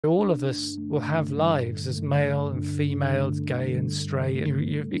All of us will have lives as male and female, gay and straight.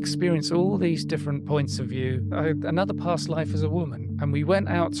 You experience all these different points of view. Another past life as a woman. And we went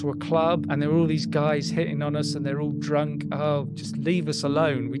out to a club and there were all these guys hitting on us and they're all drunk. Oh, just leave us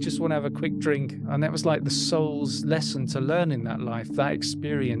alone. We just want to have a quick drink. And that was like the soul's lesson to learn in that life, that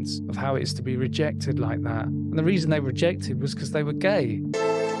experience of how it is to be rejected like that. And the reason they were rejected was because they were gay.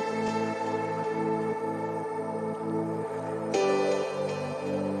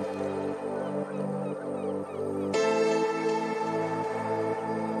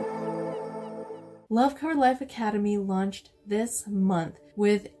 Love Covered Life Academy launched this month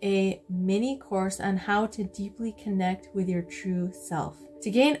with a mini course on how to deeply connect with your true self. To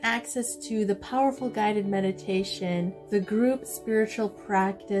gain access to the powerful guided meditation, the group spiritual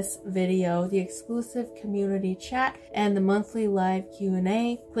practice video, the exclusive community chat, and the monthly live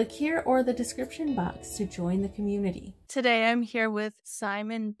Q&A, click here or the description box to join the community. Today I'm here with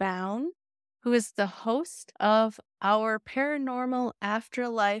Simon Bown, who is the host of our Paranormal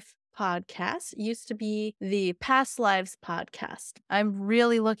Afterlife podcast. It used to be the Past Lives podcast. I'm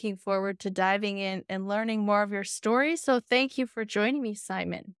really looking forward to diving in and learning more of your story. So thank you for joining me,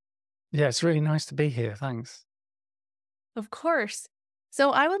 Simon. Yeah, it's really nice to be here. Thanks. Of course.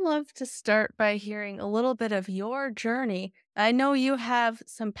 So I would love to start by hearing a little bit of your journey. I know you have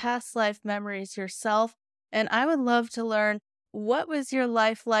some past life memories yourself, and I would love to learn, what was your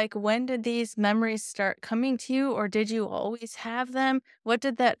life like? When did these memories start coming to you, or did you always have them? What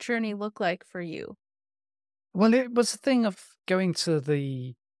did that journey look like for you? Well, it was a thing of going to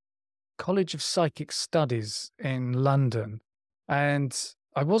the College of Psychic Studies in London. And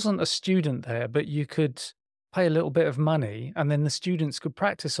I wasn't a student there, but you could pay a little bit of money and then the students could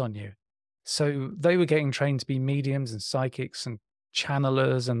practice on you. So they were getting trained to be mediums and psychics and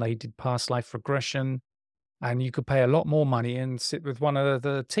channelers, and they did past life regression. And you could pay a lot more money and sit with one of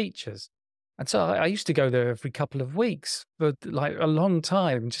the teachers. And so I used to go there every couple of weeks for like a long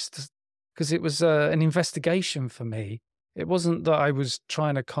time, just because it was an investigation for me. It wasn't that I was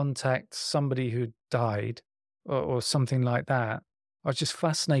trying to contact somebody who died or something like that. I was just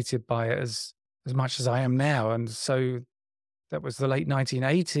fascinated by it as much as I am now. And so that was the late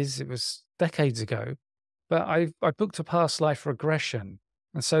 1980s. It was decades ago. But I booked a past life regression.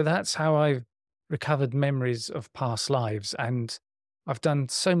 And so that's how I recovered memories of past lives. And I've done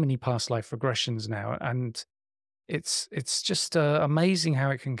so many past life regressions now. And it's just amazing how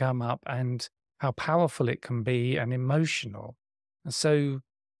it can come up and how powerful it can be and emotional. And so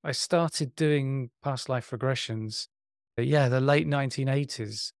I started doing past life regressions, the late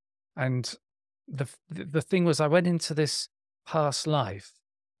 1980s. And the thing was, I went into this past life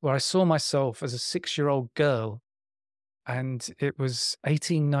where I saw myself as a 6-year-old girl, and it was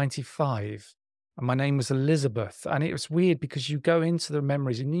 1895. And my name was Elizabeth. And it was weird because you go into the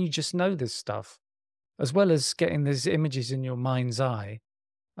memories and you just know this stuff, as well as getting these images in your mind's eye.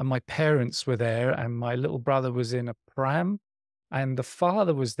 And my parents were there, and my little brother was in a pram, and the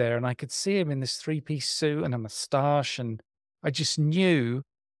father was there, and I could see him in this 3-piece suit and a moustache. And I just knew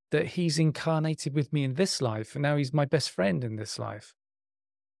that he's incarnated with me in this life, and now he's my best friend in this life.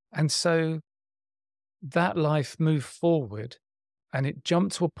 And so that life moved forward, and it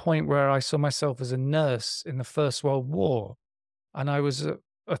jumped to a point where I saw myself as a nurse in the First World War. And I was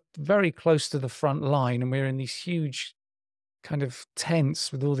very close to the front line, and we were in these huge kind of tents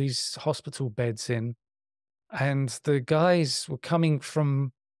with all these hospital beds in. And the guys were coming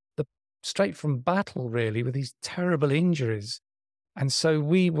straight from battle, really, with these terrible injuries. And so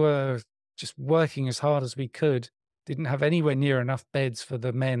we were just working as hard as we could, didn't have anywhere near enough beds for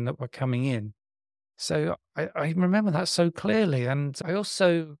the men that were coming in. So I remember that so clearly. And I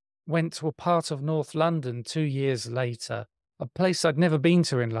also went to a part of North London 2 years later, a place I'd never been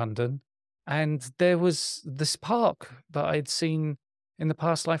to in London. And there was this park that I'd seen in the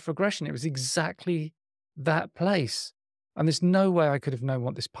past life regression. It was exactly that place. And there's no way I could have known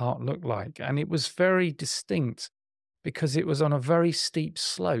what this park looked like. And it was very distinct because it was on a very steep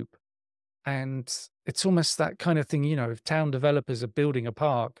slope. And it's almost that kind of thing, if town developers are building a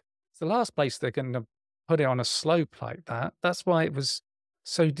park, it's the last place they're going to put it on a slope like that. That's why it was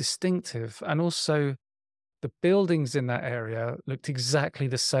so distinctive. And also the buildings in that area looked exactly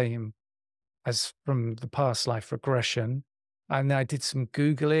the same as from the past life regression. And I did some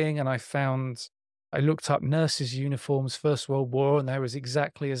Googling, and I looked up nurses' uniforms, First World War, and there was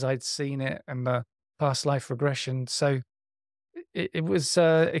exactly as I'd seen it in the past life regression. So it was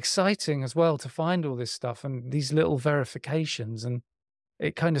exciting as well to find all this stuff and these little verifications, and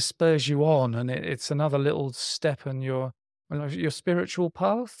it kind of spurs you on, and it's another little step in your spiritual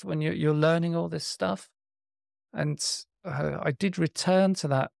path when you're learning all this stuff. And I did return to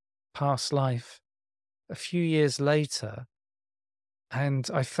that past life a few years later, and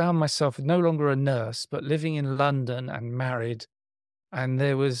I found myself no longer a nurse, but living in London and married. And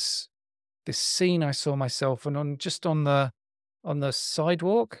there was this scene I saw myself, and on the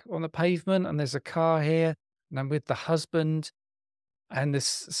sidewalk on the pavement, and there's a car here, and I'm with the husband, and there's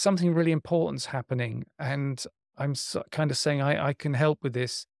something really important's happening, and I'm kind of saying I can help with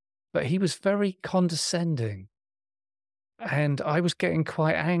this, but he was very condescending, and I was getting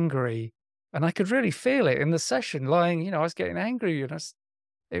quite angry, and I could really feel it in the session. Lying, I was getting angry, and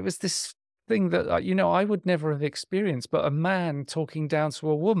it was this thing that I would never have experienced, but a man talking down to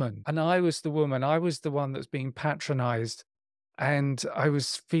a woman, and I was the woman, I was the one that's being patronized, and I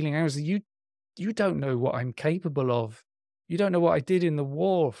was you don't know what I'm capable of. You don't know what I did in the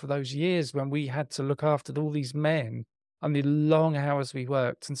war for those years when we had to look after all these men and the long hours we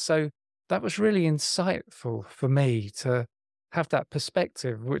worked. And so that was really insightful for me to have that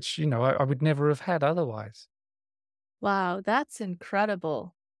perspective, which, I would never have had otherwise. Wow, that's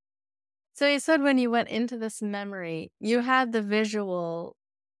incredible. So you said when you went into this memory, you had the visual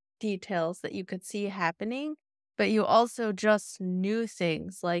details that you could see happening, but you also just knew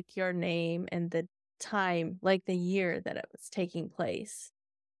things like your name and the time, like the year that it was taking place.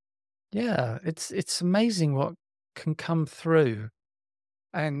 Yeah, it's amazing what can come through.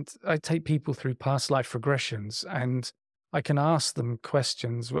 And I take people through past life regressions, and I can ask them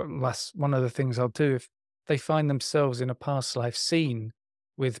questions. Well, that's one of the things I'll do if they find themselves in a past life scene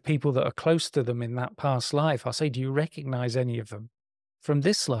with people that are close to them in that past life. I'll say, "Do you recognize any of them from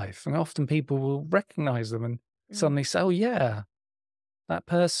this life?" And often people will recognize them and Mm. suddenly say, "Oh, yeah, that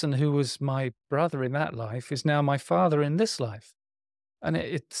person who was my brother in that life is now my father in this life." And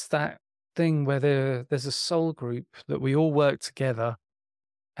it's that thing where there's a soul group that we all work together,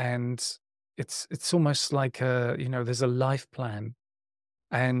 and it's almost like there's a life plan,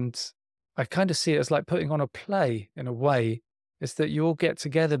 and I kind of see it as like putting on a play in a way. Is that you all get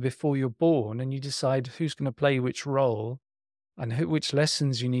together before you're born and you decide who's going to play which role, and which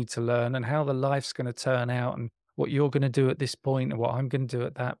lessons you need to learn, and how the life's going to turn out, and what you're going to do at this point and what I'm going to do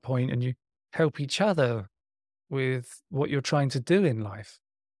at that point, and you help each other with what you're trying to do in life.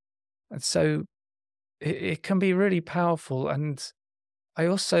 And so it can be really powerful. And I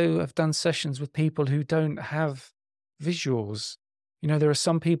also have done sessions with people who don't have visuals. There are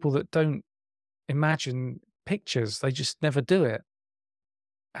some people that don't imagine pictures, they just never do it.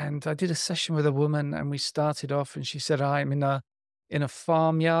 And I did a session with a woman, and we started off, and she said, "I'm in a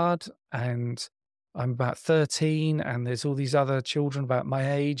farmyard, and I'm about 13, and there's all these other children about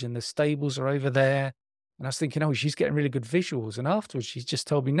my age, and the stables are over there." And I was thinking, "Oh, she's getting really good visuals." And afterwards, she just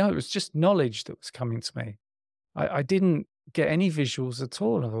told me, "No, it was just knowledge that was coming to me. I didn't get any visuals at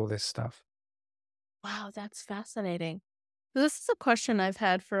all of all this stuff." Wow, that's fascinating. This is a question I've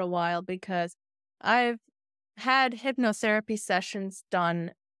had for a while because I've had hypnotherapy sessions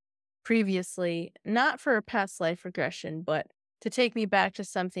done previously, not for a past life regression, but to take me back to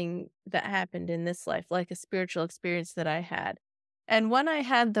something that happened in this life, like a spiritual experience that I had. And when I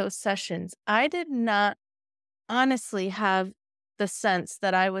had those sessions, I did not honestly have the sense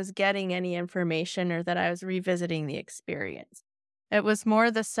that I was getting any information or that I was revisiting the experience. It was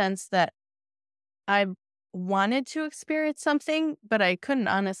more the sense that I wanted to experience something, but I couldn't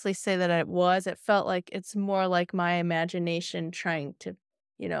honestly say that it was. It felt like it's more like my imagination trying to,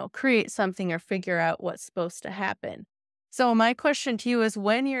 create something or figure out what's supposed to happen. So, my question to you is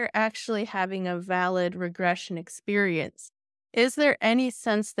when you're actually having a valid regression experience, is there any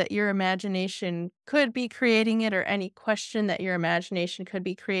sense that your imagination could be creating it or any question that your imagination could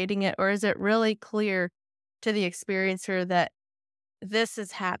be creating it? Or is it really clear to the experiencer that this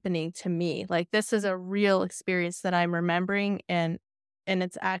is happening to me. Like this is a real experience that I'm remembering and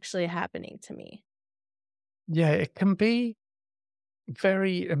it's actually happening to me. Yeah, it can be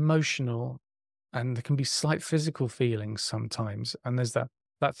very emotional, and there can be slight physical feelings sometimes. And there's that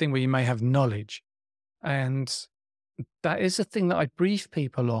thing where you may have knowledge. And that is a thing that I brief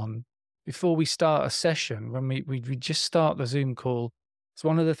people on before we start a session. When we just start the Zoom call, it's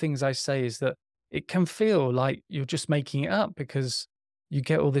one of the things I say is that it can feel like you're just making it up because you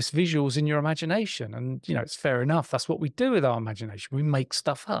get all this visuals in your imagination. And, it's fair enough. That's what we do with our imagination. We make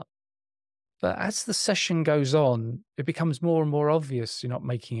stuff up. But as the session goes on, it becomes more and more obvious you're not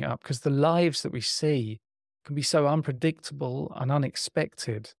making it up, because the lives that we see can be so unpredictable and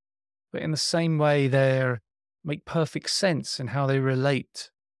unexpected. But in the same way, they make perfect sense in how they relate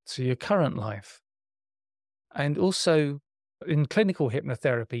to your current life. And also in clinical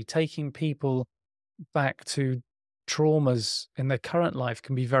hypnotherapy, taking people back to traumas in their current life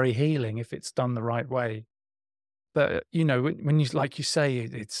can be very healing if it's done the right way. But, when you like you say,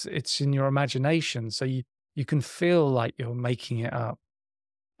 it's in your imagination, so you can feel like you're making it up.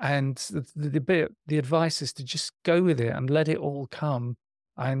 And the advice is to just go with it and let it all come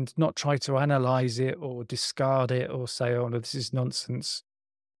and not try to analyze it or discard it or say, "Oh, no, this is nonsense."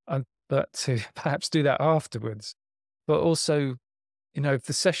 But to perhaps do that afterwards. But also, if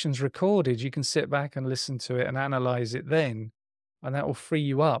the session's recorded, you can sit back and listen to it and analyze it then, and that will free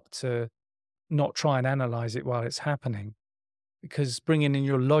you up to not try and analyze it while it's happening. Because bringing in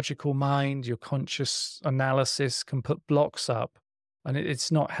your logical mind, your conscious analysis can put blocks up, and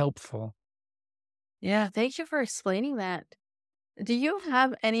it's not helpful. Yeah, thank you for explaining that. Do you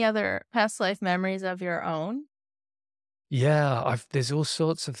have any other past life memories of your own? Yeah, there's all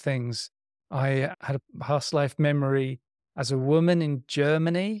sorts of things. I had a past life memory as a woman in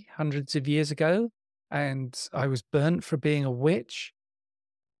Germany hundreds of years ago, and I was burnt for being a witch.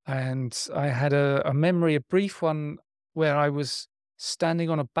 And I had a memory, a brief one, where I was standing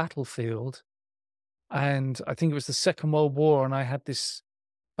on a battlefield, and I think it was the Second World War, and I had this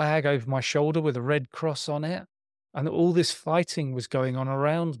bag over my shoulder with a red cross on it, and all this fighting was going on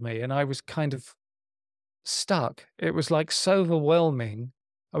around me, and I was kind of stuck. It was like so overwhelming.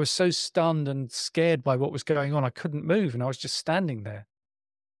 I was so stunned and scared by what was going on. I couldn't move, and I was just standing there.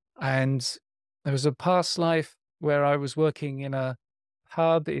 And there was a past life where I was working in a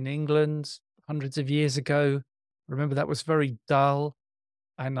pub in England hundreds of years ago. I remember that was very dull,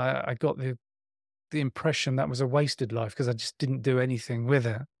 and I got the impression that was a wasted life because I just didn't do anything with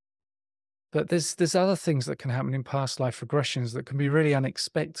it. But there's other things that can happen in past life regressions that can be really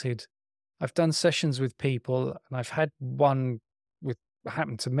unexpected. I've done sessions with people, and I've had one with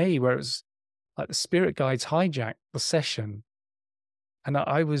happened to me where it was like the spirit guides hijacked the session, and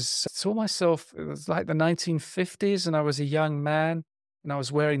I was saw myself. It was like the 1950s, and I was a young man, and I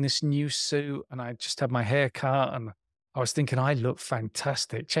was wearing this new suit, and I just had my hair cut, and I was thinking, I look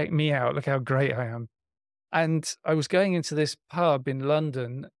fantastic. Check me out. Look how great I am. And I was going into this pub in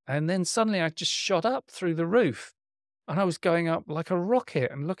London, and then suddenly I just shot up through the roof, and I was going up like a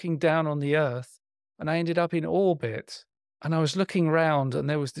rocket and looking down on the earth, and I ended up in orbit. And I was looking round, and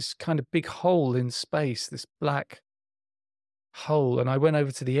there was this kind of big hole in space, this black hole. And I went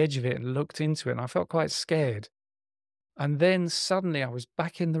over to the edge of it and looked into it, and I felt quite scared. And then suddenly I was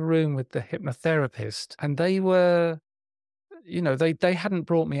back in the room with the hypnotherapist, and they were, they hadn't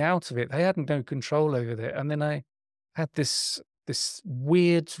brought me out of it. They hadn't no control over it. And then I had this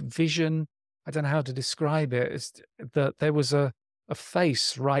weird vision. I don't know how to describe it. It's that there was a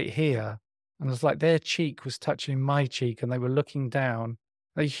face right here, and it was like their cheek was touching my cheek, and they were looking down,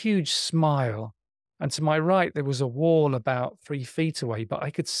 a huge smile. And to my right, there was a wall about 3 feet away, but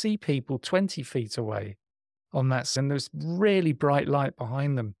I could see people 20 feet away on that. And there was really bright light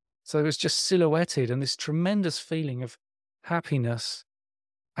behind them. So it was just silhouetted, and this tremendous feeling of happiness.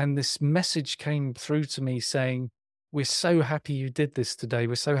 And this message came through to me saying, "We're so happy you did this today.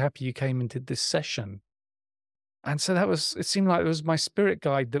 We're so happy you came and did this session." And so it seemed like it was my spirit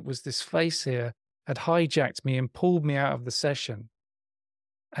guide that was this face here, had hijacked me and pulled me out of the session.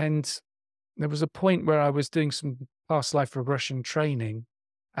 And there was a point where I was doing some past life regression training,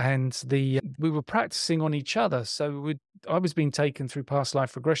 and we were practicing on each other. So I was being taken through past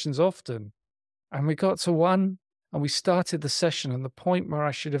life regressions often. And we got to one, and we started the session, and the point where I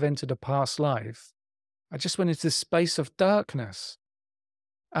should have entered a past life, I just went into this space of darkness.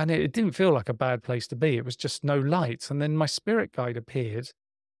 And it didn't feel like a bad place to be. It was just no light. And then my spirit guide appeared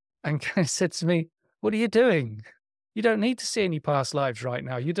and kind of said to me, "What are you doing? You don't need to see any past lives right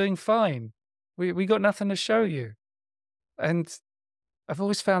now. You're doing fine. We got nothing to show you." And I've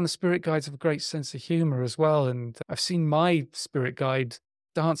always found the spirit guides have a great sense of humor as well. And I've seen my spirit guide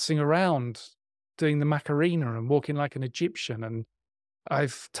dancing around, doing the Macarena and walking like an Egyptian. And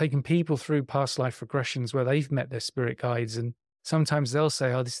I've taken people through past life regressions where they've met their spirit guides, and sometimes they'll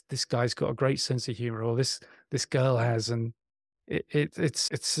say, "Oh, this guy's got a great sense of humor," or this girl has. And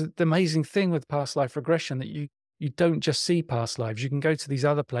it's the amazing thing with past life regression that you don't just see past lives. You can go to these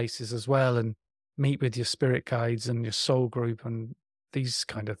other places as well and meet with your spirit guides and your soul group and these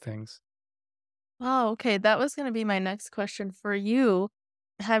kind of things. Oh, okay. That was going to be my next question for you.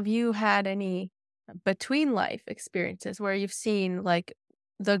 Have you had any between life experiences where you've seen like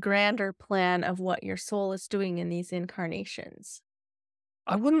the grander plan of what your soul is doing in these incarnations?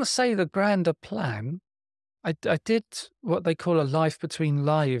 I wouldn't say the grander plan. I did what they call a life between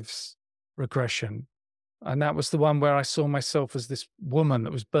lives regression. And that was the one where I saw myself as this woman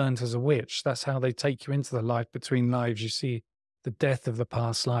that was burnt as a witch. That's how they take you into the life between lives. You see the death of the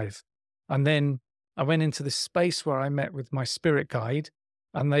past life. And then I went into this space where I met with my spirit guide,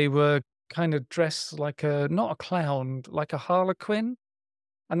 and they were kind of dressed like not a clown, like a harlequin.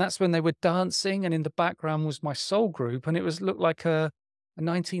 And that's when they were dancing, and in the background was my soul group, and it looked like a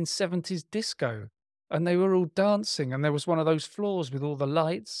 1970s disco. And they were all dancing, and there was one of those floors with all the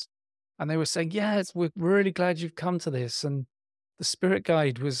lights, and they were saying, "Yes, we're really glad you've come to this." And the spirit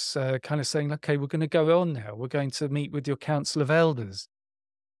guide was kind of saying, "Okay, we're going to go on now. We're going to meet with your council of elders."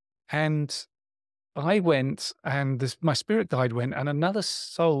 And I went, and my spirit guide went, and another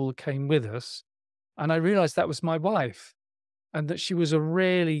soul came with us, and I realized that was my wife, and that she was a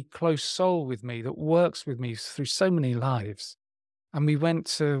really close soul with me that works with me through so many lives. And we went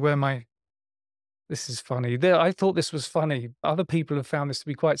to where this is funny. I thought this was funny. Other people have found this to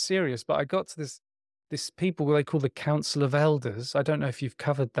be quite serious, but I got to this people they call the Council of Elders. I don't know if you've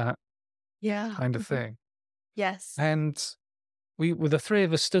covered that Yeah. kind of thing. Yes. And the three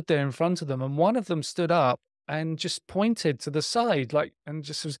of us stood there in front of them, and one of them stood up and just pointed to the side, like, and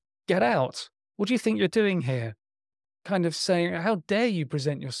just was, "Get out. What do you think you're doing here?" Kind of saying, "How dare you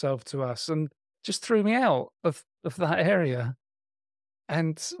present yourself to us?" And just threw me out of that area.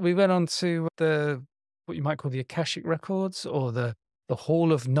 And we went on to what you might call the Akashic records, or the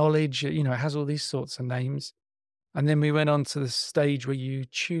Hall of Knowledge. You know, it has all these sorts of names. And then we went on to the stage where you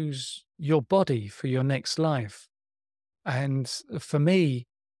choose your body for your next life. And for me,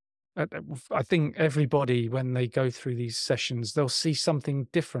 I think everybody, when they go through these sessions, they'll see something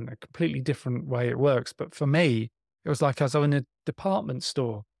different, a completely different way it works. But for me, it was like I was in a department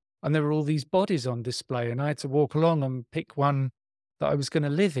store, and there were all these bodies on display, and I had to walk along and pick one that I was going to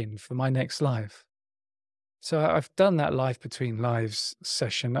live in for my next life. So I've done that Life Between Lives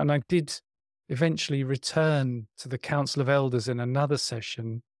session, and I did eventually return to the Council of Elders in another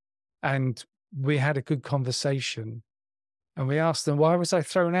session, and we had a good conversation. And we asked them, "Why was I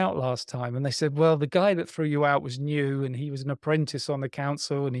thrown out last time?" And they said, "Well, the guy that threw you out was new, and he was an apprentice on the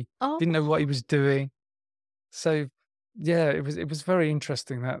council, and he didn't know what he Oh, was doing." So, yeah, it was very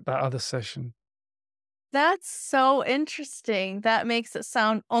interesting, that other session. that's so interesting. That makes it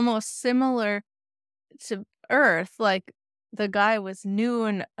sound almost similar to Earth. Like the guy was new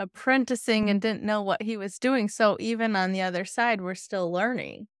and apprenticing and didn't know what he was doing. So even on the other side, we're still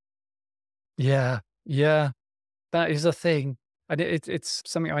learning. Yeah, yeah, that is a thing, and it's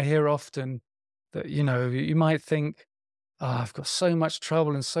something I hear often, that you might think, "Oh, I've got so much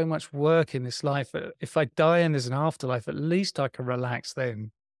trouble and so much work in this life. If I die and there's an afterlife, at least I can relax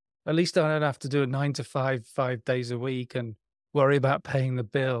then. At least I don't have to do a 9 to 5, 5 days a week, and worry about paying the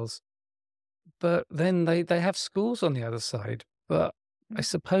bills." But then they have schools on the other side. But I Mm.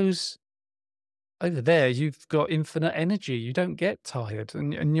 suppose over there, you've got infinite energy. You don't get tired,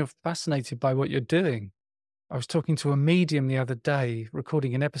 and you're fascinated by what you're doing. I was talking to a medium the other day,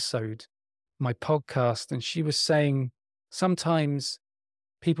 recording an episode, my podcast, and she was saying sometimes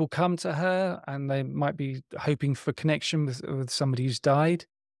people come to her and they might be hoping for connection with somebody who's died.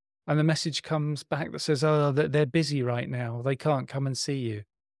 And the message comes back that says, "Oh, they're busy right now. They can't come and see you.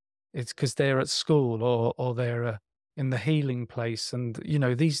 It's because they're at school, or they're in the healing place." And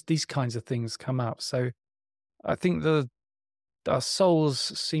these kinds of things come up. So I think our souls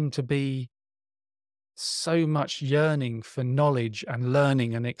seem to be so much yearning for knowledge and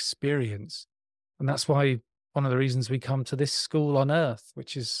learning and experience, and that's why one of the reasons we come to this school on Earth,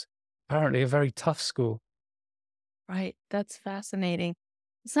 which is apparently a very tough school. Right. That's fascinating.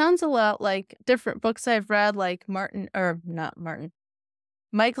 Sounds a lot like different books I've read, like Martin, or not Martin,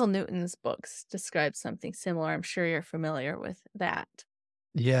 Michael Newton's books describe something similar. I'm sure you're familiar with that.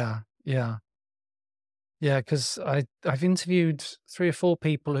 Yeah, yeah. Yeah, because I've interviewed 3 or 4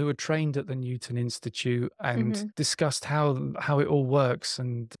 people who were trained at the Newton Institute and Hmm. discussed how it all works.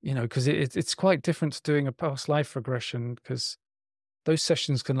 And because it's quite different to doing a past life regression, because those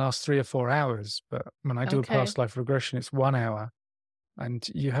sessions can last 3 or 4 hours, but when I do a Okay. past life regression, it's 1 hour, and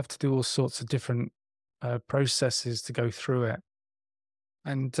you have to do all sorts of different processes to go through it,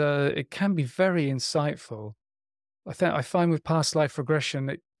 and it can be very insightful. I find with past life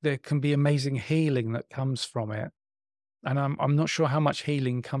regression, there can be amazing healing that comes from it. And I'm not sure how much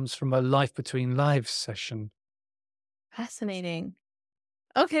healing comes from a Life Between Lives session. Fascinating.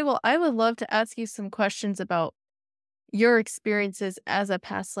 Okay. Well, I would love to ask you some questions about your experiences as a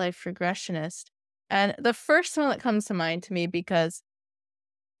past life regressionist. And the first one that comes to mind to me, because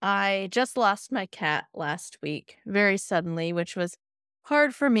I just lost my cat last week very suddenly, which was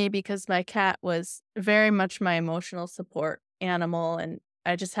hard for me because my cat was very much my emotional support animal, and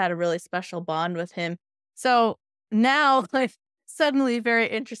I just had a really special bond with him. So now I'm suddenly very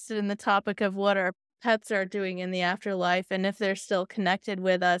interested in the topic of what our pets are doing in the afterlife and if they're still connected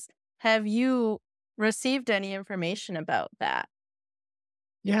with us. Have you received any information about that?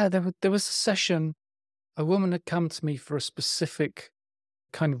 Yeah, there was a session. A woman had come to me for a specific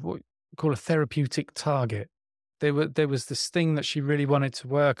kind of what you call a therapeutic target. There was this thing that she really wanted to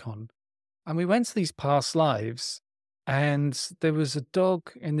work on. And we went to these past lives, and there was a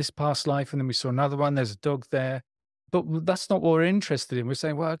dog in this past life, and then we saw another one. There's a dog there. But that's not what we're interested in. We're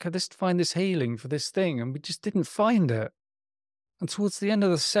saying, well, okay, let's find this healing for this thing. And we just didn't find it. And towards the end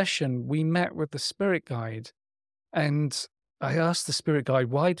of the session, we met with the spirit guide. And I asked the spirit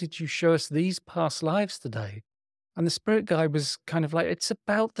guide, why did you show us these past lives today? And the spirit guide was kind of like, it's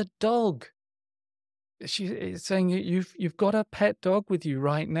about the dog. She is saying you've got a pet dog with you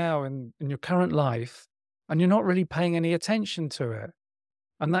right now in your current life, and you're not really paying any attention to it.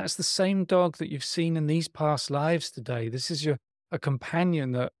 And that's the same dog that you've seen in these past lives today. This is a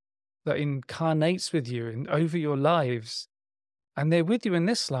companion that incarnates with you and over your lives, and they're with you in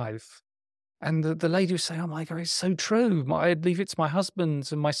this life. And the lady was saying, "Oh my God, it's so true. I leave it to my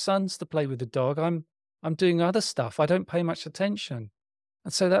husband's and my sons to play with the dog. I'm doing other stuff. I don't pay much attention."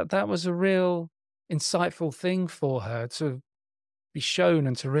 And so that was a real insightful thing for her to be shown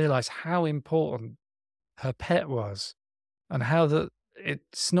and to realize how important her pet was, and how that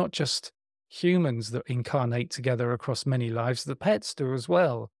it's not just humans that incarnate together across many lives, the pets do as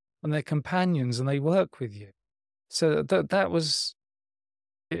well, and they're companions and they work with you. So that was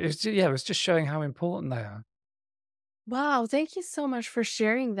yeah, it was just showing how important they are. Wow, thank you so much for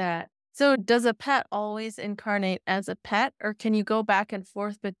sharing that. So, does a pet always incarnate as a pet, or can you go back and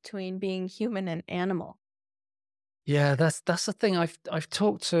forth between being human and animal? Yeah, that's the thing. I've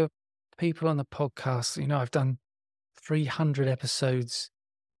talked to people on the podcast. I've done 300 episodes,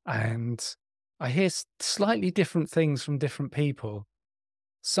 and I hear slightly different things from different people.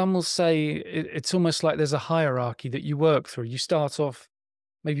 Some will say it's almost like there's a hierarchy that you work through. You start off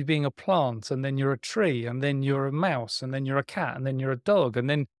maybe being a plant, and then you're a tree, and then you're a mouse, and then you're a cat, and then you're a dog, and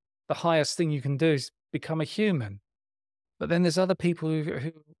then the highest thing you can do is become a human. But then there's other people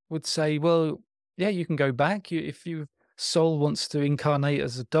who would say, well, yeah, you can go back. If your soul wants to incarnate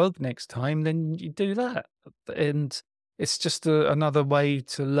as a dog next time, then you do that. And it's just another way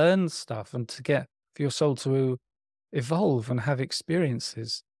to learn stuff and to get for your soul to evolve and have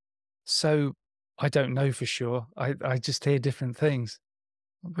experiences. So I don't know for sure. I just hear different things.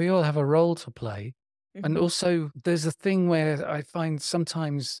 We all have a role to play. And Mhm. also there's a thing where I find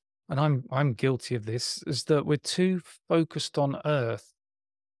sometimes, and I'm guilty of this, is that we're too focused on Earth,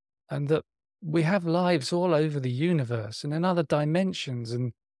 and that we have lives all over the universe and in other dimensions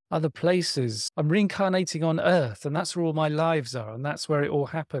and other places. I'm reincarnating on Earth, and that's where all my lives are, and that's where it all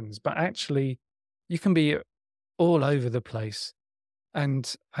happens. But actually, you can be all over the place.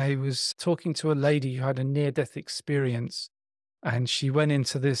 And I was talking to a lady who had a near death experience, and she went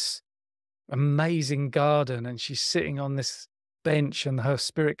into this amazing garden, and she's sitting on this bench, and her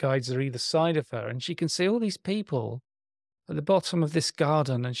spirit guides are either side of her, and she can see all these people at the bottom of this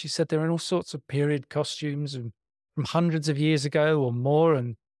garden. And she said they're in all sorts of period costumes and from hundreds of years ago or more,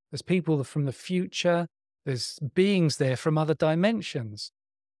 and there's people from the future, there's beings there from other dimensions.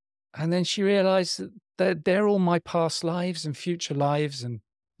 And then she realized that they're all my past lives and future lives and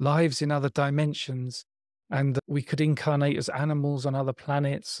lives in other dimensions, and that we could incarnate as animals on other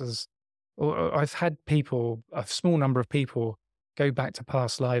planets. Or I've had people, a small number of people, go back to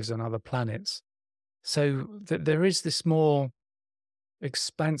past lives on other planets. So there is this more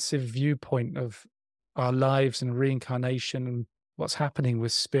expansive viewpoint of our lives and reincarnation, and what's happening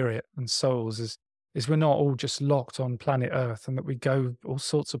with spirit and souls is we're not all just locked on planet Earth, and that we go all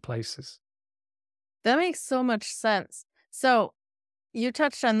sorts of places. That makes so much sense. So, you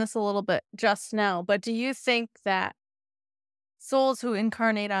touched on this a little bit just now, but do you think that souls who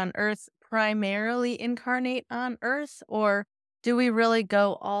incarnate on Earth primarily incarnate on Earth, or do we really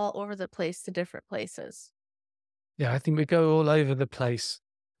go all over the place to different places? Yeah, I think we go all over the place.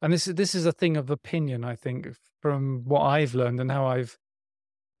 And this is a thing of opinion, I think, from what I've learned and how I've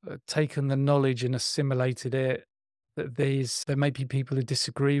taken the knowledge and assimilated it. That there may be people who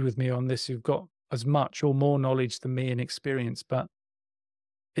disagree with me on this, who've got as much or more knowledge than me and experience, but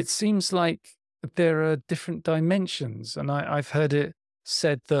it seems like there are different dimensions. And I've heard it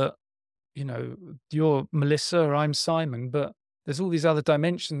said that, you're Melissa or I'm Simon, but there's all these other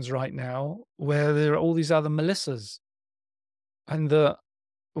dimensions right now where there are all these other Melissas. And that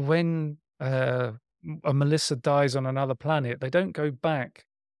when a Melissa dies on another planet, they don't go back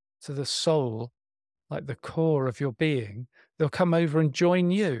to the soul, like the core of your being. They'll come over and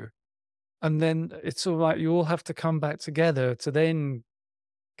join you. And then it's all like you all have to come back together to then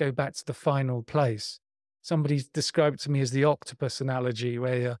go back to the final place. Somebody described it to me as the octopus analogy,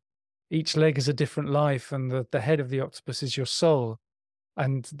 where each leg is a different life, and the head of the octopus is your soul.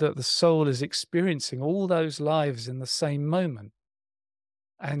 and that the soul is experiencing all those lives in the same moment.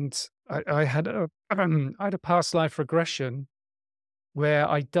 And I had a I had a past life regression where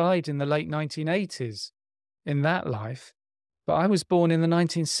I died in the late 1980s in that life, but I was born in the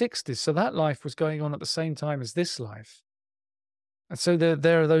 1960s, so that life was going on at the same time as this life. And so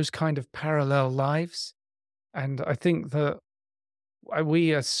there are those kind of parallel lives, and I think that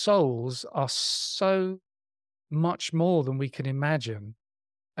we as souls are so much more than we can imagine.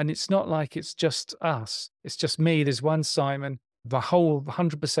 And it's not like it's just us. It's just me. There's one Simon. The whole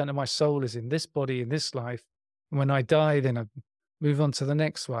 100% of my soul is in this body, in this life. And when I die, then I move on to the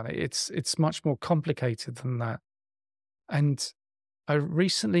next one. It's much more complicated than that. And I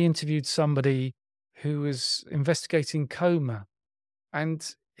recently interviewed somebody who was investigating coma,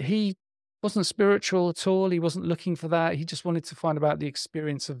 and he wasn't spiritual at all. He wasn't looking for that. He just wanted to find about the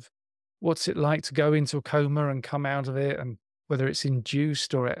experience of what's it like to go into a coma and come out of it, and whether it's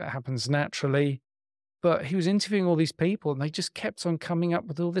induced or it happens naturally. But he was interviewing all these people, and they just kept on coming up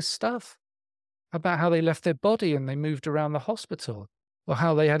with all this stuff about how they left their body and they moved around the hospital, or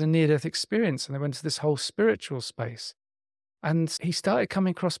how they had a near-death experience and they went to this whole spiritual space. And he started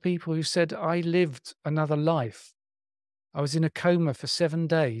coming across people who said, I lived another life. I was in a coma for 7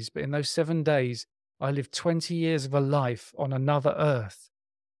 days, but in those 7 days, I lived 20 years of a life on another earth.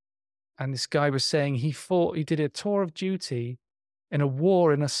 And this guy was saying he did a tour of duty in a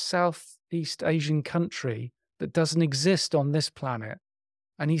war in a Southeast Asian country that doesn't exist on this planet.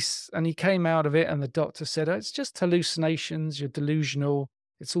 And he came out of it, and the doctor said, oh, it's just hallucinations, you're delusional,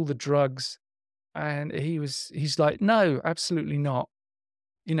 it's all the drugs. And he's like, no, absolutely not.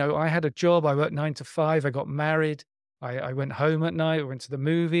 You know, I had a job, I worked 9 to 5, I got married, I went home at night, I went to the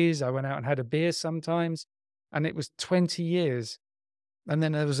movies, I went out and had a beer sometimes, and it was 20 years. And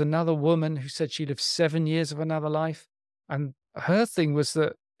then there was another woman who said she lived 7 years of another life. And her thing was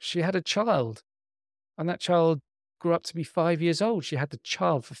that she had a child, and that child grew up to be 5 years old. She had the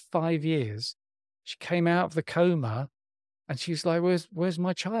child for 5 years. She came out of the coma, and she's like, where's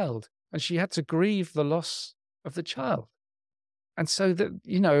my child? And she had to grieve the loss of the child. And so that,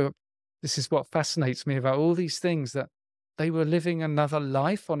 you know, this is what fascinates me about all these things, that they were living another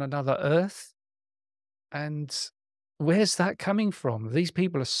life on another earth. And where's that coming from? These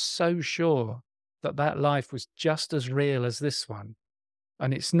people are so sure that that life was just as real as this one.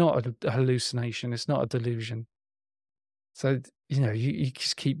 And it's not a hallucination. It's not a delusion. So, you know, you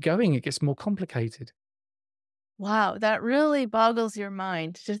just keep going. It gets more complicated. Wow, that really boggles your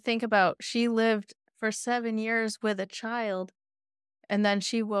mind to think about. She lived for 7 years with a child, and then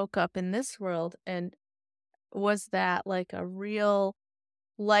she woke up in this world. And was that like a real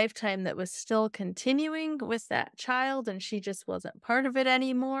lifetime that was still continuing with that child, and she just wasn't part of it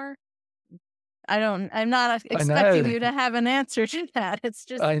anymore? I'm not I expecting know. you to have an answer to that. It's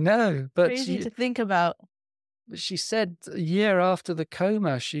just I know. But crazy to think about. she said a year after the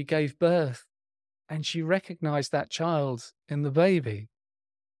coma, she gave birth, and she recognized that child in the baby.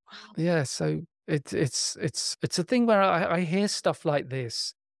 Wow. Yeah. So it's a thing where I hear stuff like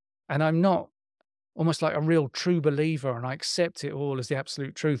this, and I'm not almost like a real true believer, and I accept it all as the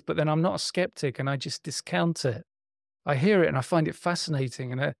absolute truth. But then I'm not a skeptic, and I just discount it. I hear it and I find it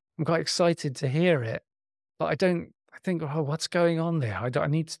fascinating, and I'm quite excited to hear it. But I think, oh, what's going on there? I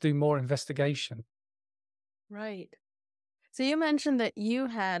need to do more investigation. Right. So you mentioned that you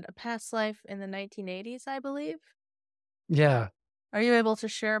had a past life in the 1980s, I believe. Yeah. Are you able to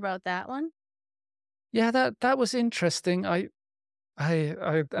share about that one? Yeah, that was interesting. I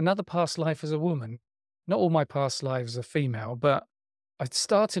another past life as a woman. Not all my past lives are female, but I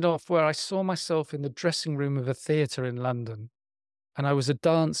started off where I saw myself in the dressing room of a theatre in London, and I was a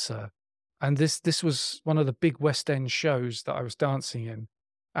dancer. And this was one of the big West End shows that I was dancing in.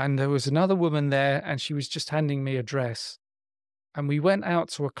 And there was another woman there, and she was just handing me a dress. And we went out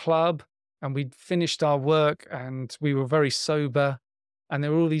to a club, and we'd finished our work, and we were very sober. And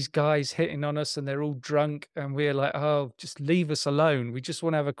there were all these guys hitting on us, and they're all drunk. And we're like, oh, just leave us alone. We just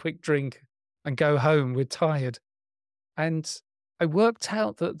want to have a quick drink and go home. We're tired. And I worked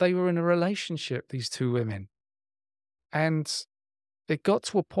out that they were in a relationship, these two women. And it got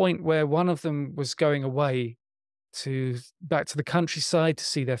to a point where one of them was going away back to the countryside to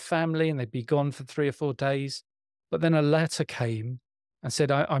see their family, and they'd be gone for 3 or 4 days. But then a letter came and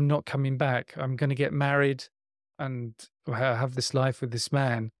said, I'm not coming back. I'm going to get married and have this life with this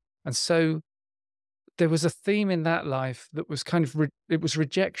man. And so there was a theme in that life that was kind of, it was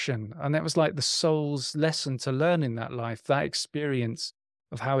rejection. And that was like the soul's lesson to learn in that life, that experience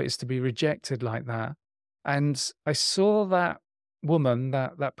of how it is to be rejected like that. And I saw that woman,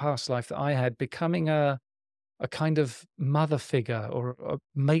 that past life that I had, becoming a a kind of mother figure or a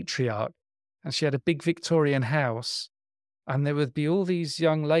matriarch, and she had a big Victorian house, and there would be all these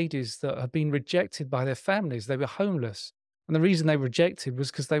young ladies that had been rejected by their families. They were homeless, and the reason they were rejected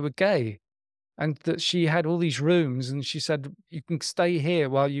was because they were gay, and that she had all these rooms, and she said, "You can stay here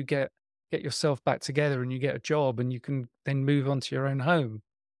while you get yourself back together and you get a job, and you can then move on to your own home."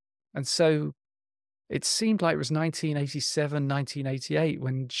 And so it seemed like it was 1987, 1988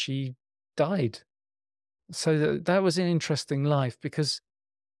 when she died. So that was an interesting life, because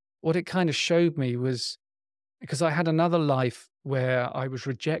what it kind of showed me was, because I had another life where I was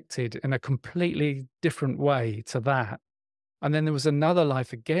rejected in a completely different way to that. And then there was another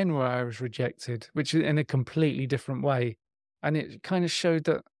life again where I was rejected, which is in a completely different way. And it kind of showed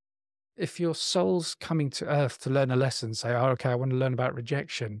that if your soul's coming to earth to learn a lesson, say, oh, okay, I want to learn about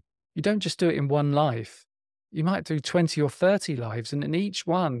rejection, you don't just do it in one life. You might do 20 or 30 lives, and in each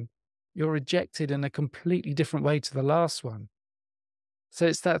one, you're rejected in a completely different way to the last one. So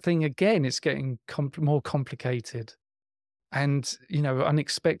it's that thing again, it's getting more complicated and,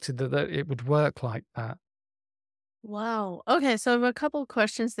 unexpected that it would work like that. Wow. Okay, so I have a couple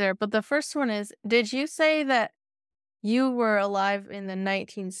questions there, but the first one is, did you say that you were alive in the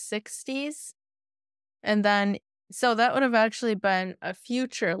 1960s? And then, so that would have actually been a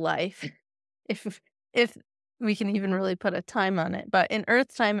future life, if we can even really put a time on it. But in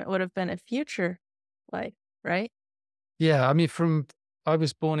Earth time, it would have been a future life, right? Yeah, I mean, I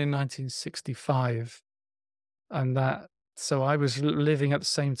was born in 1965, and so I was living at the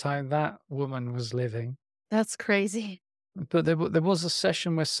same time that woman was living. That's crazy. But there was a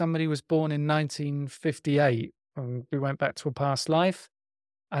session where somebody was born in 1958, and we went back to a past life,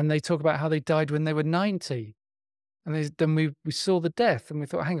 and they talk about how they died when they were 90. And then we saw the death, and we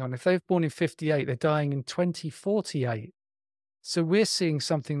thought, hang on, if they were born in 58, they're dying in 2048. So we're seeing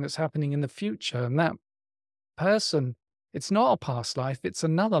something that's happening in the future, and that person, it's not a past life, it's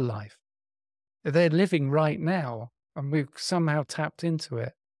another life. They're living right now, and we've somehow tapped into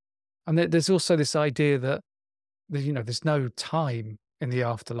it. And there's also this idea that, there's no time in the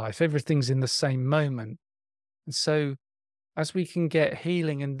afterlife. Everything's in the same moment. And so as we can get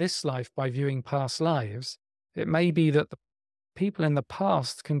healing in this life by viewing past lives, it may be that the people in the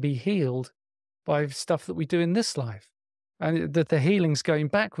past can be healed by stuff that we do in this life, and that the healing's going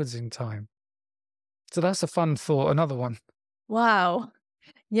backwards in time. So that's a fun thought, another one. Wow.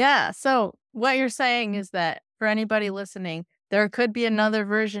 Yeah. So what you're saying is that for anybody listening, there could be another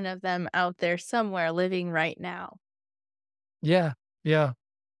version of them out there somewhere living right now. Yeah, yeah,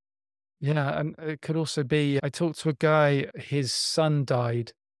 yeah. And it could also be, I talked to a guy, his son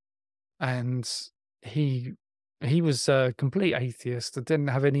died, and he he was a complete atheist that didn't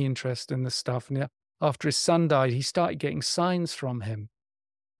have any interest in this stuff. And after his son died, he started getting signs from him,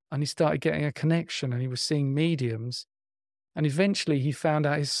 and he started getting a connection, and he was seeing mediums. And eventually he found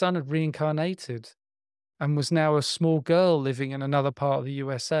out his son had reincarnated and was now a small girl living in another part of the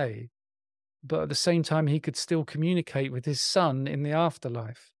USA. But at the same time, he could still communicate with his son in the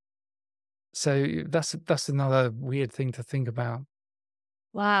afterlife. So that's another weird thing to think about.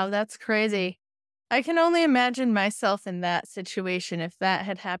 Wow, that's crazy. I can only imagine myself in that situation if that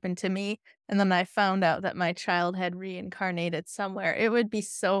had happened to me and then I found out that my child had reincarnated somewhere. It would be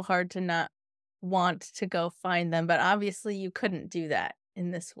so hard to not want to go find them, but obviously you couldn't do that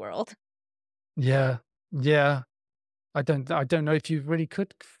in this world. Yeah, yeah. I don't know if you really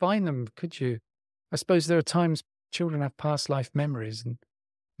could find them, could you? I suppose there are times children have past life memories, and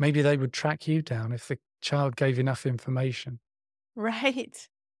maybe they would track you down if the child gave enough information. Right.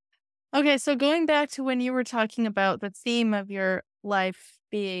 Okay, so going back to when you were talking about the theme of your life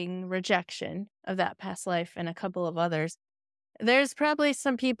being rejection of that past life and a couple of others, there's probably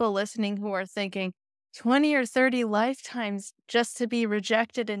some people listening who are thinking 20 or 30 lifetimes just to be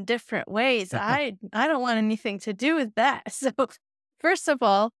rejected in different ways. I don't want anything to do with that. So, first of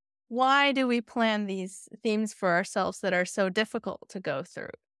all, why do we plan these themes for ourselves that are so difficult to go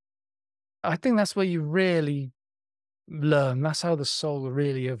through? I think that's where you really learn. That's how the soul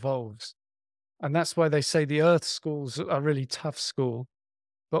really evolves. And that's why they say the earth schools are really tough school.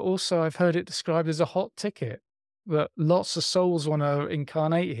 But also I've heard it described as a hot ticket, that lots of souls want to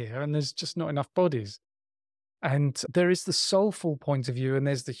incarnate here and there's just not enough bodies. And there is the soulful point of view and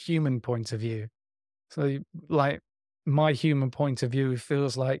there's the human point of view. So like my human point of view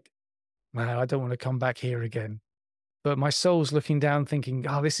feels like, man, I don't want to come back here again. But my soul's looking down thinking,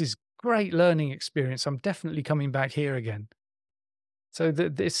 oh, this is great learning experience. I'm definitely coming back here again. So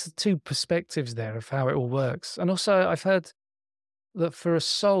it's the two perspectives there of how it all works. And also I've heard that for a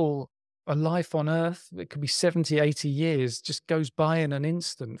soul, a life on earth, it could be 70, 80 years, just goes by in an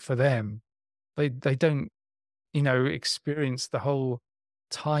instant for them. They don't experience the whole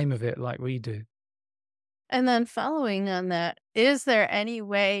time of it like we do. And then following on that, is there any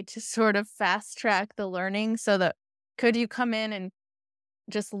way to sort of fast track the learning so that could you come in and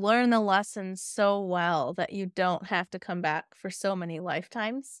just learn the lessons so well that you don't have to come back for so many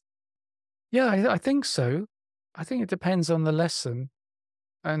lifetimes? Yeah, I think so. I think it depends on the lesson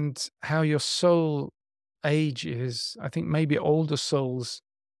and how your soul age is. I think maybe older souls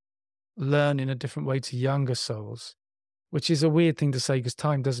learn in a different way to younger souls, which is a weird thing to say because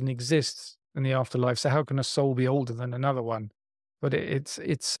time doesn't exist in the afterlife. So how can a soul be older than another one? But it's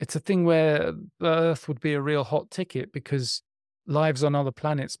a thing where the Earth would be a real hot ticket because lives on other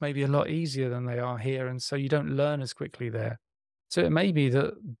planets may be a lot easier than they are here, and so you don't learn as quickly there. So it may be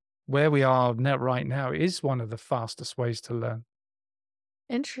that where we are now, right now, is one of the fastest ways to learn.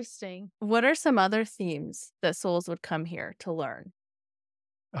 Interesting. What are some other themes that souls would come here to learn?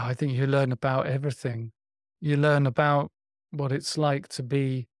 I think you learn about everything. You learn about what it's like to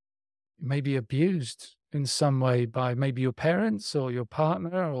be maybe abused in some way by maybe your parents or your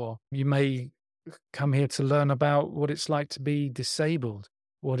partner, or you may come here to learn about what it's like to be disabled,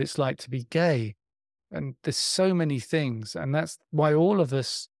 what it's like to be gay. And there's so many things. And that's why all of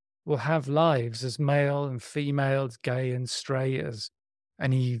us will have lives as male and female, as gay and straight, as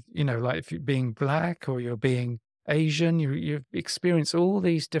any, like if you're being black or you're being Asian, you experience all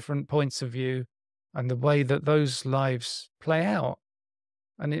these different points of view and the way that those lives play out.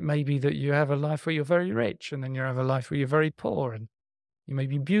 And it may be that you have a life where you're very rich, and then you have a life where you're very poor, and you may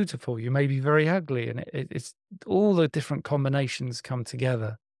be beautiful, you may be very ugly, and it's all the different combinations come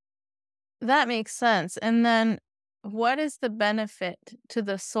together. That makes sense. And then what is the benefit to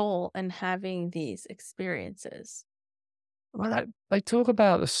the soul in having these experiences? Well, they talk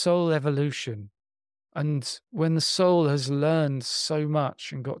about the soul evolution, and when the soul has learned so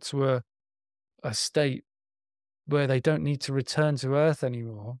much and got to a state where they don't need to return to Earth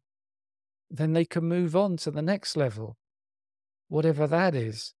anymore, then they can move on to the next level, whatever that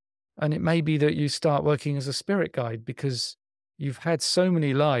is. And it may be that you start working as a spirit guide because you've had so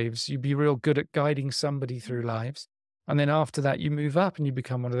many lives, you'd be real good at guiding somebody through lives. And then after that, you move up and you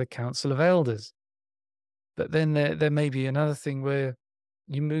become one of the council of elders. But then there may be another thing where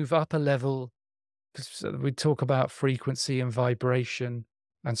you move up a level, because we talk about frequency and vibration.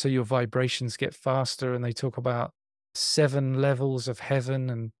 And so your vibrations get faster, and they talk about 7 levels of heaven,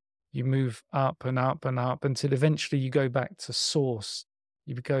 and you move up and up and up until eventually you go back to source.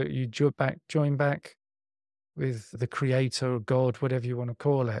 Join back with the creator or God, whatever you want to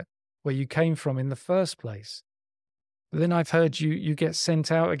call it, where you came from in the first place. But then I've heard you get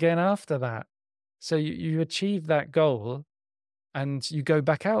sent out again after that. So you achieve that goal and you go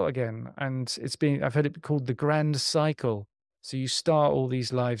back out again. And I've heard it called the grand cycle. So you start all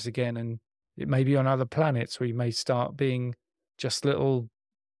these lives again, and it may be on other planets where you may start being just little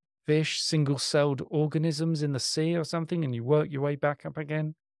fish, single-celled organisms in the sea or something, and you work your way back up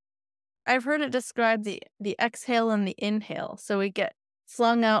again. I've heard it described the exhale and the inhale. So we get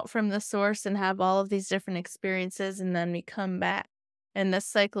flung out from the source and have all of these different experiences, and then we come back. And this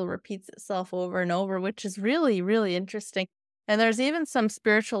cycle repeats itself over and over, which is really, really interesting. And there's even some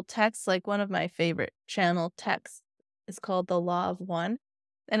spiritual texts, like one of my favorite channel texts is called The Law of One.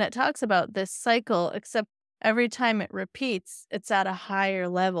 And it talks about this cycle, except every time it repeats, it's at a higher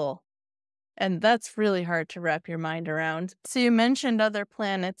level. And that's really hard to wrap your mind around. So you mentioned other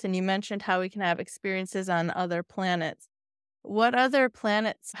planets, and you mentioned how we can have experiences on other planets. What other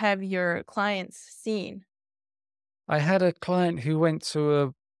planets have your clients seen? I had a client who went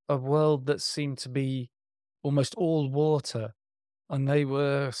to a world that seemed to be almost all water, and they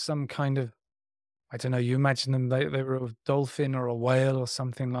were some kind of, I don't know, you imagine them, they were a dolphin or a whale or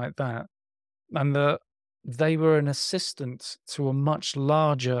something like that. And they were an assistant to a much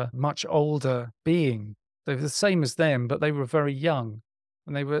larger, much older being. They were the same as them, but they were very young.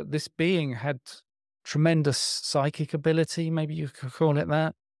 And this being had tremendous psychic ability, maybe you could call it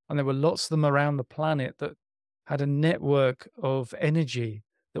that. And there were lots of them around the planet that had a network of energy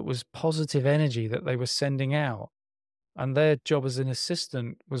that was positive energy that they were sending out. And their job as an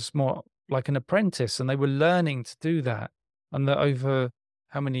assistant was more like an apprentice, and they were learning to do that. And that over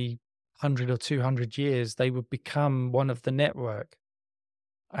how many 100 or 200 years, they would become one of the network.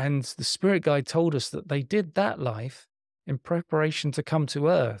 And the spirit guide told us that they did that life in preparation to come to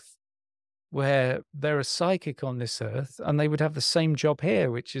Earth, where they're a psychic on this Earth, and they would have the same job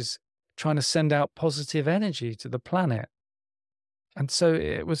here, which is trying to send out positive energy to the planet. And so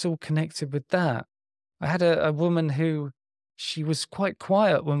it was all connected with that. I had a woman who, she was quite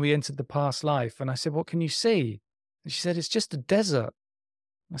quiet when we entered the past life. And I said, "What can you see?" And she said, "It's just a desert."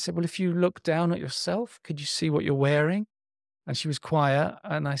 I said, well, if you look down at yourself, could you see what you're wearing? And she was quiet.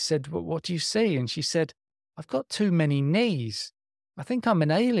 And I said, well, what do you see? And she said, I've got too many knees. I think I'm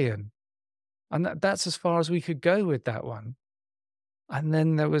an alien. And that's as far as we could go with that one. And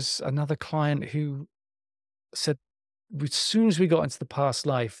then there was another client who said, as soon as we got into the past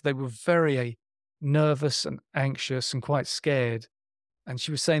life, they were very nervous and anxious and quite scared. And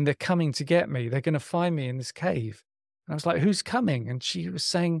she was saying, they're coming to get me. They're going to find me in this cave. And I was like, who's coming? And she was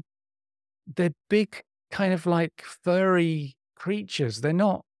saying, they're big, kind of like furry creatures. They're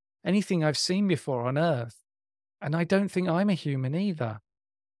not anything I've seen before on Earth. And I don't think I'm a human either.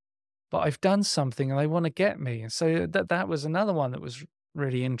 But I've done something and they want to get me. And so that was another one that was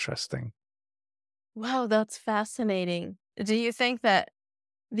really interesting. Wow, that's fascinating. Do you think that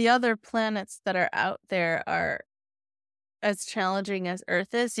the other planets that are out there are as challenging as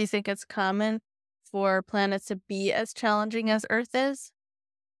Earth is? Do you think it's common for planets to be as challenging as Earth is?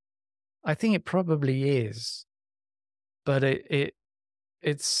 I think it probably is, but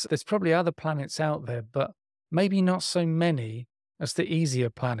it's there's probably other planets out there, but maybe not so many as the easier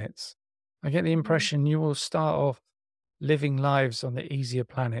planets. I get the Mm, impression you will start off living lives on the easier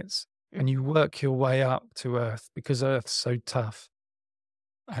planets mm. and you work your way up to Earth because Earth's so tough.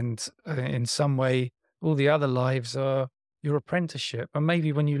 And in some way, all the other lives are your apprenticeship. And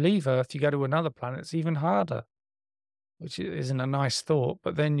maybe when you leave Earth, you go to another planet, it's even harder, which isn't a nice thought.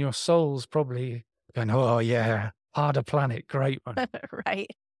 But then your soul's probably going, oh, yeah, harder planet, great one.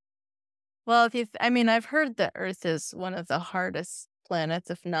 Right. Well, I mean, I've heard that Earth is one of the hardest planets,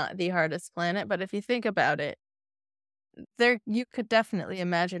 if not the hardest planet. But if you think about it, you could definitely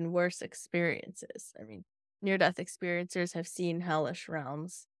imagine worse experiences. I mean, near-death experiencers have seen hellish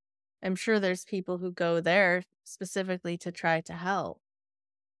realms. I'm sure there's people who go there specifically to try to help.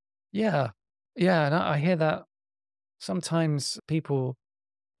 Yeah. Yeah. And I hear that sometimes people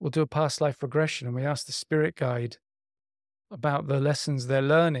will do a past life regression and we ask the spirit guide about the lessons they're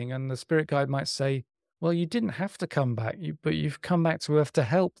learning. And the spirit guide might say, well, you didn't have to come back, but you've come back to Earth to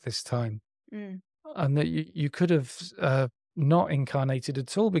help this time. Mm, And that you could have not incarnated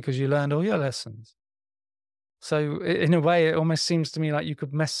at all because you learned all your lessons. So in a way, it almost seems to me like you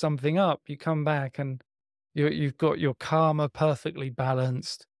could mess something up. You come back and you've got your karma perfectly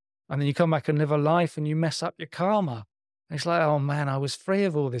balanced. And then you come back and live a life and you mess up your karma. And it's like, oh man, I was free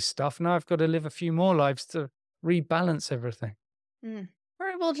of all this stuff. Now I've got to live a few more lives to rebalance everything. mm. All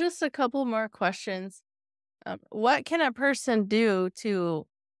right, well, just a couple more questions. What can a person do to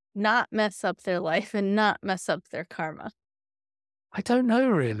not mess up their life and not mess up their karma? I don't know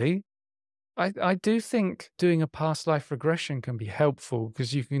really. I do think doing a past life regression can be helpful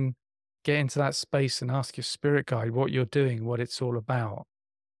because you can get into that space and ask your spirit guide what you're doing, what it's all about.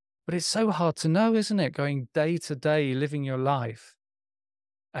 But it's so hard to know, isn't it? Going day to day, living your life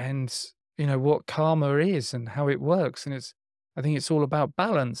and, what karma is and how it works. And I think it's all about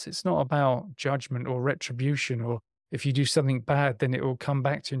balance. It's not about judgment or retribution, or if you do something bad, then it will come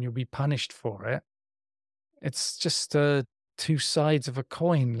back to you and you'll be punished for it. It's just two sides of a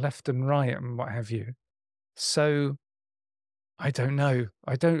coin, left and right, and what have you. So I don't know.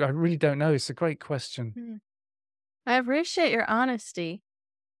 I really don't know. It's a great question. Mm. I appreciate your honesty.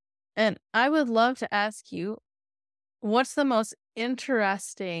 And I would love to ask you, what's the most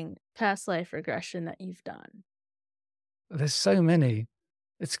interesting past life regression that you've done? There's so many.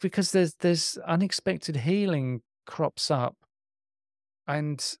 It's because there's unexpected healing crops up.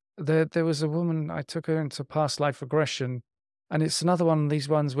 And there was a woman, I took her into past life regression, and it's another one of these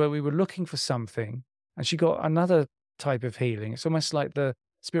ones where we were looking for something, and she got another type of healing. It's almost like the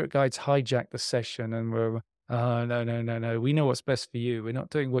spirit guides hijacked the session and were, oh, no, no, no, no. We know what's best for you. We're not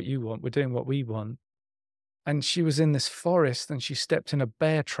doing what you want. We're doing what we want. And she was in this forest and she stepped in a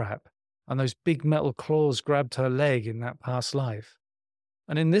bear trap, and those big metal claws grabbed her leg in that past life.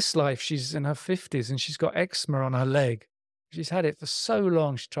 And in this life, she's in her 50s and she's got eczema on her leg. She's had it for so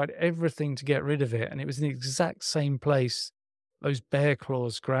long. She tried everything to get rid of it. And it was in the exact same place those bear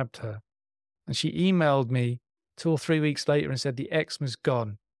claws grabbed her. And she emailed me 2 or 3 weeks later and said, the eczema's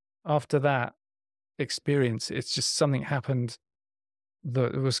gone. After that experience, it's just something happened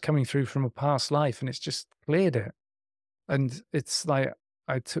that was coming through from a past life and it's just cleared it. And it's like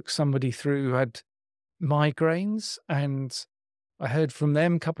I took somebody through who had migraines, and I heard from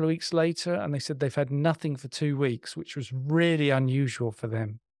them a couple of weeks later and they said they've had nothing for 2 weeks, which was really unusual for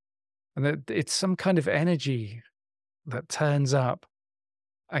them. And that it's some kind of energy that turns up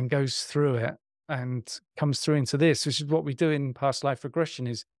and goes through it and comes through into this, which is what we do in past life regression,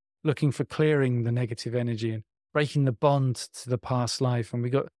 is looking for clearing the negative energy and breaking the bond to the past life. And we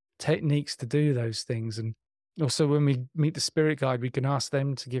got techniques to do those things. And Also, when we meet the spirit guide, we can ask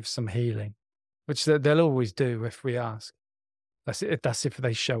them to give some healing, which they'll always do if we ask. That's if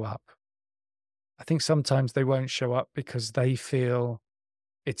they show up. I think sometimes they won't show up because they feel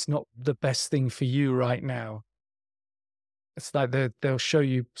it's not the best thing for you right now. It's like they'll show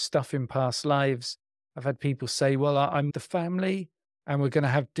you stuff in past lives. I've had people say, well, I'm the family and we're going to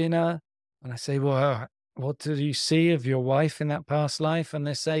have dinner. And I say, well, what do you see of your wife in that past life? And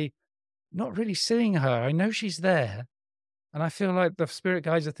they say, not really seeing her. I know she's there. And I feel like the spirit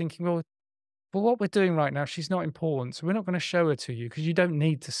guides are thinking, well, but what we're doing right now, she's not important. So we're not going to show her to you because you don't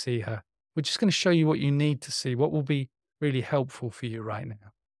need to see her. We're just going to show you what you need to see, what will be really helpful for you right now.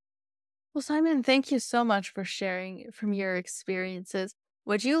 Well, Simon, thank you so much for sharing from your experiences.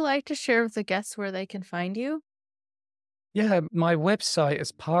 Would you like to share with the guests where they can find you? Yeah, my website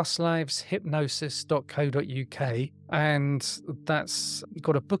is pastliveshypnosis.co.uk, and that's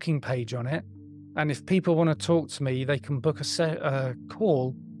got a booking page on it. And if people want to talk to me, they can book a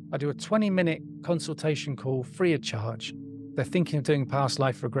call. I do a 20-minute consultation call free of charge. If they're thinking of doing past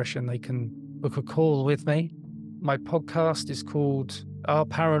life regression, they can book a call with me. My podcast is called Our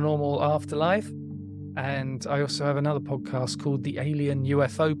Paranormal Afterlife, and I also have another podcast called the Alien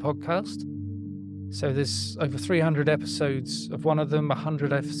UFO Podcast. So there's over 300 episodes of one of them,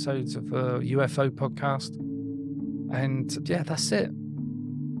 100 episodes of a UFO podcast. And yeah, that's it.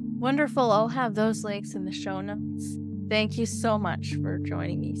 Wonderful. I'll have those links in the show notes. Thank you so much for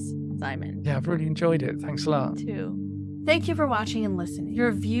joining me, Simon. Yeah, I've really enjoyed it. Thanks a lot. Too. Thank you for watching and listening.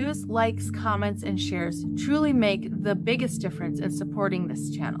 Your views, likes, comments, and shares truly make the biggest difference in supporting this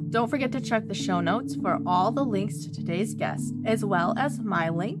channel. Don't forget to check the show notes for all the links to today's guest, as well as my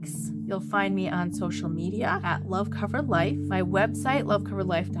links. You'll find me on social media at Love Covered Life, my website,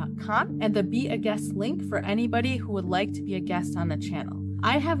 lovecoveredlife.com, and the Be a Guest link for anybody who would like to be a guest on the channel.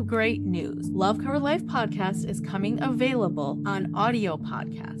 I have great news. Love Covered Life podcast is coming available on audio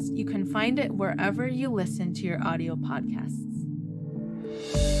podcast. You can find it wherever you listen to your audio podcasts.